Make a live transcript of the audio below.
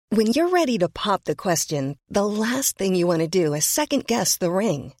When you're ready to pop the question, the last thing you want to do is second-guess the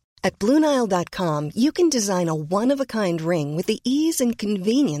ring. At BlueNile.com, you can design a one-of-a-kind ring with the ease and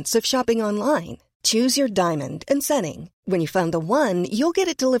convenience of shopping online. Choose your diamond and setting. When you find the one, you'll get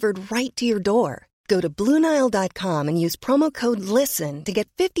it delivered right to your door. Go to BlueNile.com and use promo code LISTEN to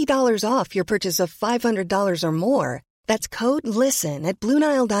get $50 off your purchase of $500 or more. That's code LISTEN at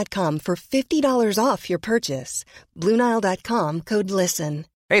BlueNile.com for $50 off your purchase. BlueNile.com, code LISTEN.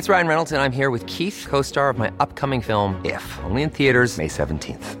 Hey, it's Ryan Reynolds, and I'm here with Keith, co-star of my upcoming film, If, only in theaters May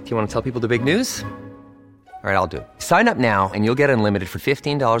 17th. Do you want to tell people the big news? All right, I'll do it. Sign up now and you'll get unlimited for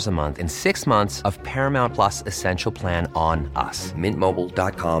 $15 a month and 6 months of Paramount Plus Essential Plan on us.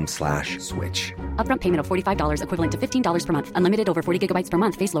 MintMobile.com/switch. Upfront payment of $45 equivalent to $15 per month. Unlimited over 40 gigabytes per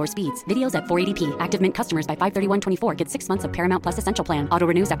month. Face lower speeds. Videos at 480p. Active Mint customers by 531.24 get 6 months of Paramount Plus Essential Plan. Auto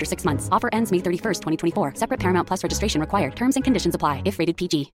renews after 6 months. Offer ends May 31st, 2024. Separate Paramount Plus registration required. Terms and conditions apply if rated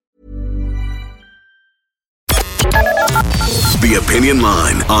PG. The Opinion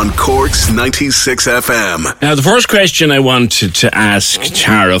Line on Cork's 96 FM. Now, the first question I wanted to ask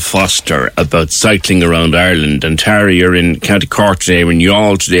Tara Foster about cycling around Ireland. And Tara, you're in County Cork today, you're in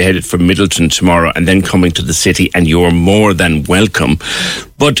Youghal today, headed for Middleton tomorrow, and then coming to the city, and you're more than welcome.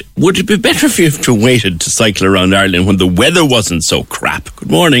 But would it be better if you to waited to cycle around Ireland when the weather wasn't so crap? Good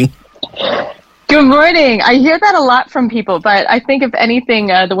morning. Good morning. I hear that a lot from people, but I think if anything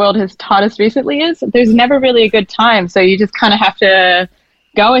the world has taught us recently is there's never really a good time. So you just kind of have to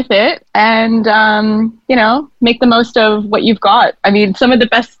go with it and, make the most of what you've got. I mean, some of the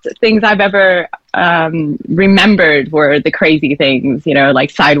best things I've ever remembered were the crazy things,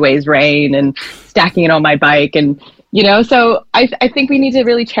 like sideways rain and stacking it on my bike. And, so I think we need to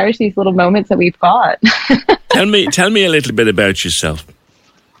really cherish these little moments that we've got. Tell me a little bit about yourself.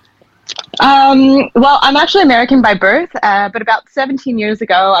 Well, I'm actually American by birth, but about 17 years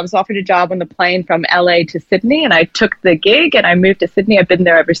ago, I was offered a job on the plane from LA to Sydney, and I took the gig and I moved to Sydney. I've been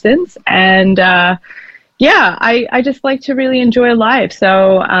there ever since. And I just like to really enjoy life.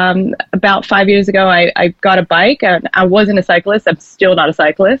 So about 5 years ago, I got a bike, and I wasn't a cyclist. I'm still not a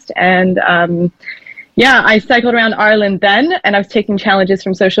cyclist. And I cycled around Ireland then, and I was taking challenges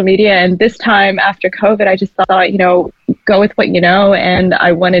from social media. And this time after COVID, I just thought, go with what you know. And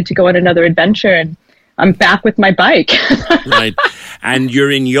I wanted to go on another adventure, and I'm back with my bike. Right. And you're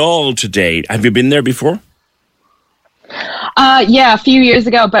in Youghal today. Have you been there before? A few years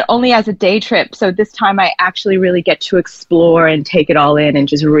ago, but only as a day trip. So this time I actually really get to explore and take it all in and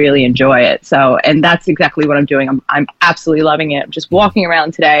just really enjoy it. So, and that's exactly what I'm doing. I'm absolutely loving it. I'm just walking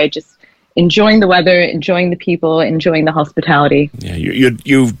around today, just enjoying the weather, enjoying the people, enjoying the hospitality. Yeah,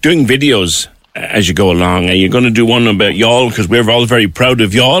 you're doing videos as you go along. Are you going to do one about Youghal? Because we're all very proud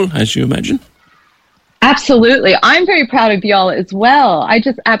of Youghal, as you imagine. Absolutely. I'm very proud of Youghal as well. I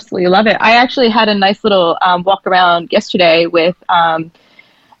just absolutely love it. I actually had a nice little walk around yesterday with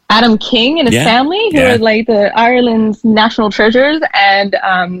Adam King and his family, who are like the Ireland's national treasures, and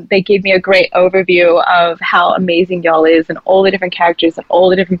they gave me a great overview of how amazing Youghal is and all the different characters and all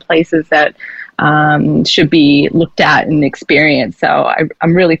the different places that should be looked at and experienced. So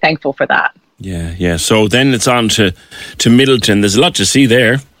I'm really thankful for that. Yeah. So then it's on to Middleton. There's a lot to see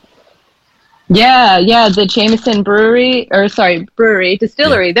there. Yeah. The Jameson Distillery. Yeah.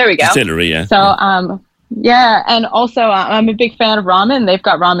 There we go. Distillery, yeah. So, and also I'm a big fan of ramen. They've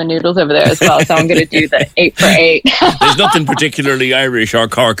got ramen noodles over there as well, so I'm going to do the 8 for 8. There's nothing particularly Irish or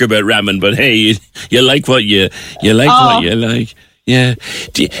Cork about ramen, but hey, you like what you like what you like. Yeah.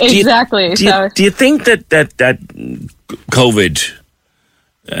 Do you think that COVID,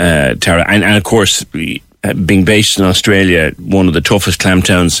 Tara, and of course being based in Australia, one of the toughest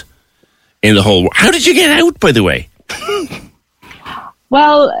clampdowns in the whole world. How did you get out, by the way?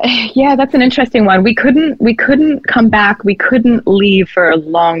 Well, yeah, that's an interesting one. We couldn't come back. We couldn't leave for a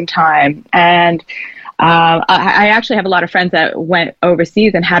long time. And I actually have a lot of friends that went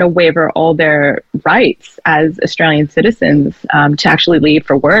overseas and had to waiver all their rights as Australian citizens to actually leave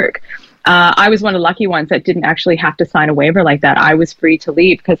for work. I was one of the lucky ones that didn't actually have to sign a waiver like that. I was free to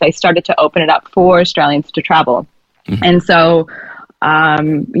leave because I started to open it up for Australians to travel. Mm-hmm. And so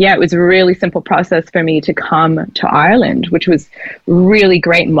it was a really simple process for me to come to Ireland, which was really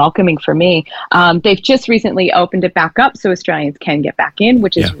great and welcoming for me. They've just recently opened it back up so Australians can get back in,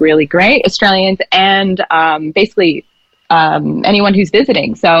 which is really great. Australians and basically anyone who's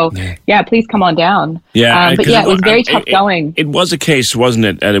visiting. So, please come on down. It was very tough going. It was a case, wasn't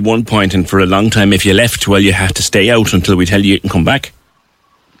it, at one point, and for a long time, if you left, well, you have to stay out until we tell you can come back.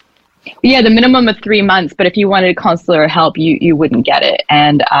 Yeah, the minimum of 3 months. But if you wanted consular help, you wouldn't get it.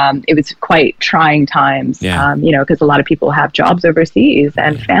 And it was quite trying times, because a lot of people have jobs overseas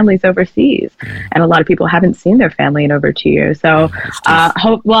and families overseas. And a lot of people haven't seen their family in over 2 years. So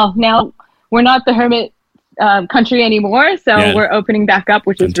now we're not the hermit country anymore, so we're opening back up,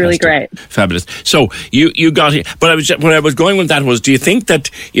 which is really great. Fabulous. So you got it, but where I was going with that was, do you think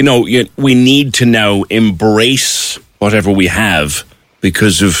that we need to now embrace whatever we have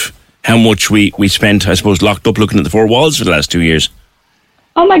because of how much we spent, I suppose, locked up looking at the four walls for the last 2 years?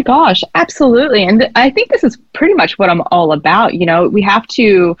 Oh my gosh, absolutely. And I think this is pretty much what I'm all about. We have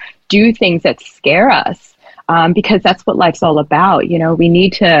to do things that scare us. Because that's what life's all about. We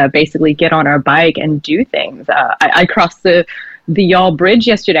need to basically get on our bike and do things. I crossed the Y'all Bridge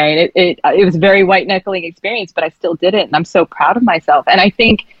yesterday, and it was a very white-knuckling experience, but I still did it, and I'm so proud of myself. And I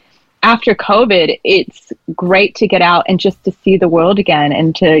think after COVID, it's great to get out and just to see the world again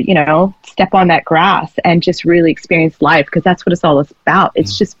and to, step on that grass and just really experience life, because that's what it's all about.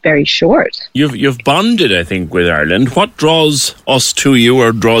 It's just very short. You've bonded, I think, with Ireland. What draws us to you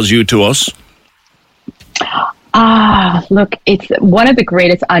or draws you to us? Look, it's one of the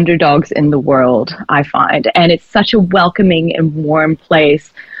greatest underdogs in the world, I find. And it's such a welcoming and warm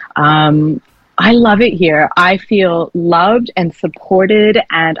place. I love it here. I feel loved and supported,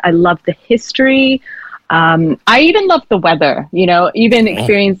 and I love the history. I even love the weather, even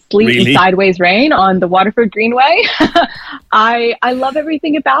experienced sleet and sideways rain on the Waterford Greenway. I love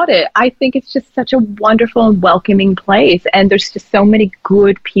everything about it. I think it's just such a wonderful and welcoming place. And there's just so many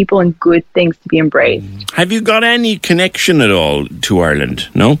good people and good things to be embraced. Have you got any connection at all to Ireland?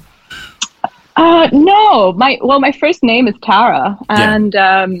 No? No. My first name is Tara. And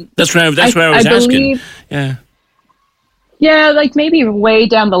that's where I was asking. Yeah. Yeah, like maybe way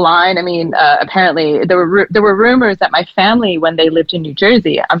down the line. I mean, apparently there were rumors that my family, when they lived in New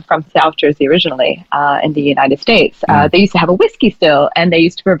Jersey, I'm from South Jersey originally, in the United States, they used to have a whiskey still, and they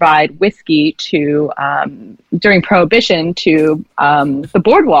used to provide whiskey to during Prohibition to the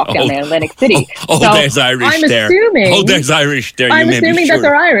boardwalk down there in Atlantic City. There's Irish there. There's Irish there. I'm assuming that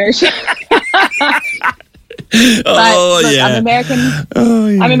they're Irish. I'm American.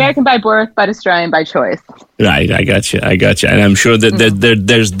 I'm American by birth, but Australian by choice. Right, I got you, and I'm sure that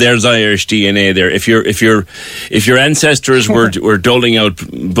there's Irish DNA there. If your ancestors were doling out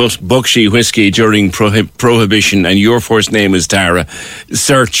Buckshee whiskey during Prohibition, and your first name is Tara,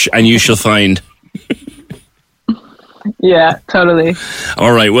 search and you shall find. Yeah, totally.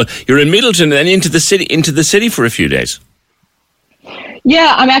 All right, well, you're in Midleton and into the city for a few days.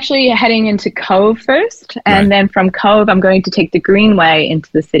 Yeah, I'm actually heading into Cove first, and then from Cove, I'm going to take the Greenway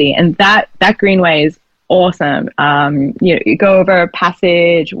into the city, and that Greenway is awesome. You go over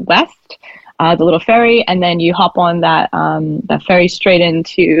Passage West, the little ferry, and then you hop on that ferry straight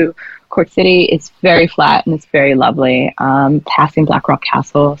into Cork City. It's very flat and it's very lovely, passing Blackrock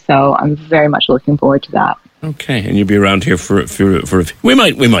Castle. So I'm very much looking forward to that. Okay, and you'll be around here for we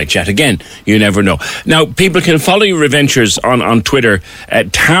might chat again. You never know. Now, people can follow your adventures on Twitter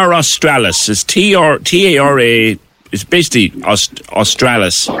at Tara Australis. It's Tara. It's basically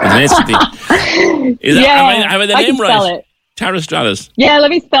Australis. Have I the name right? Tara Australis. Yeah,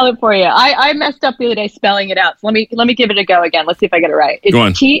 let me spell it for you. I messed up the other day spelling it out. So let me give it a go again. Let's see if I get it right. It's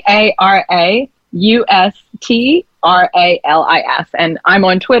TARAUSTRALIS, and I'm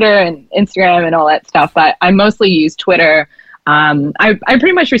on Twitter and Instagram and all that stuff, but I mostly use Twitter. I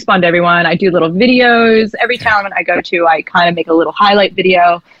pretty much respond to everyone. I do little videos. Every town I go to, I kind of make a little highlight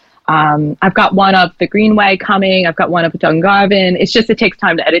video. I've got one of the Greenway coming. I've got one of Dungarvan. It's just, it takes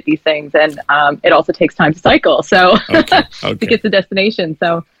time to edit these things, and it also takes time to cycle. So to get to the destination.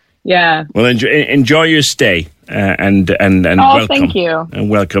 So yeah. Well, enjoy your stay, and welcome. Thank you. And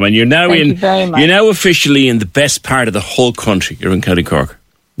welcome. And you're now you're now officially in the best part of the whole country. You're in County Cork.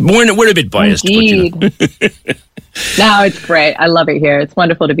 We're a bit biased. Indeed. But, No, it's great. I love it here. It's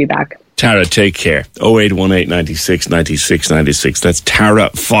wonderful to be back. Tara, take care. 0818 96 96 96. That's Tara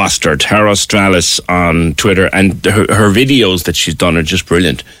Foster, Tara Australis on Twitter. And her videos that she's done are just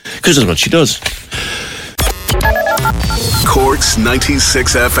brilliant, because that's what she does. Cork's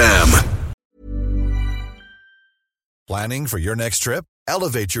 96 FM. Planning for your next trip?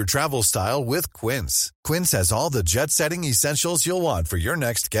 Elevate your travel style with Quince. Quince has all the jet-setting essentials you'll want for your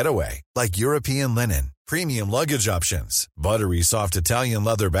next getaway, like European linen, premium luggage options, buttery soft Italian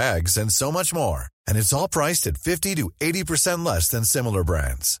leather bags, and so much more. And it's all priced at 50 to 80% less than similar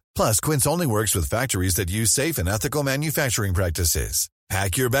brands. Plus, Quince only works with factories that use safe and ethical manufacturing practices.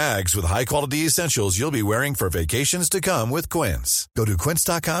 Pack your bags with high-quality essentials you'll be wearing for vacations to come with Quince. Go to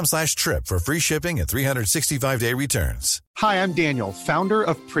quince.com/trip for free shipping and 365-day returns. Hi, I'm Daniel, founder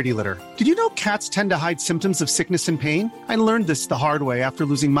of Pretty Litter. Did you know cats tend to hide symptoms of sickness and pain? I learned this the hard way after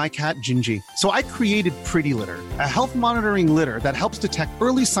losing my cat, Gingy. So I created Pretty Litter, a health monitoring litter that helps detect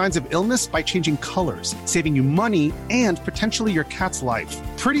early signs of illness by changing colors, saving you money and potentially your cat's life.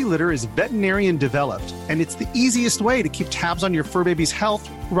 Pretty Litter is veterinarian developed, and it's the easiest way to keep tabs on your fur baby's health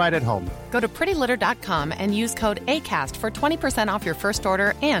right at home. Go to prettylitter.com and use code ACAST for 20% off your first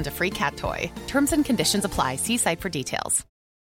order and a free cat toy. Terms and conditions apply. See site for details.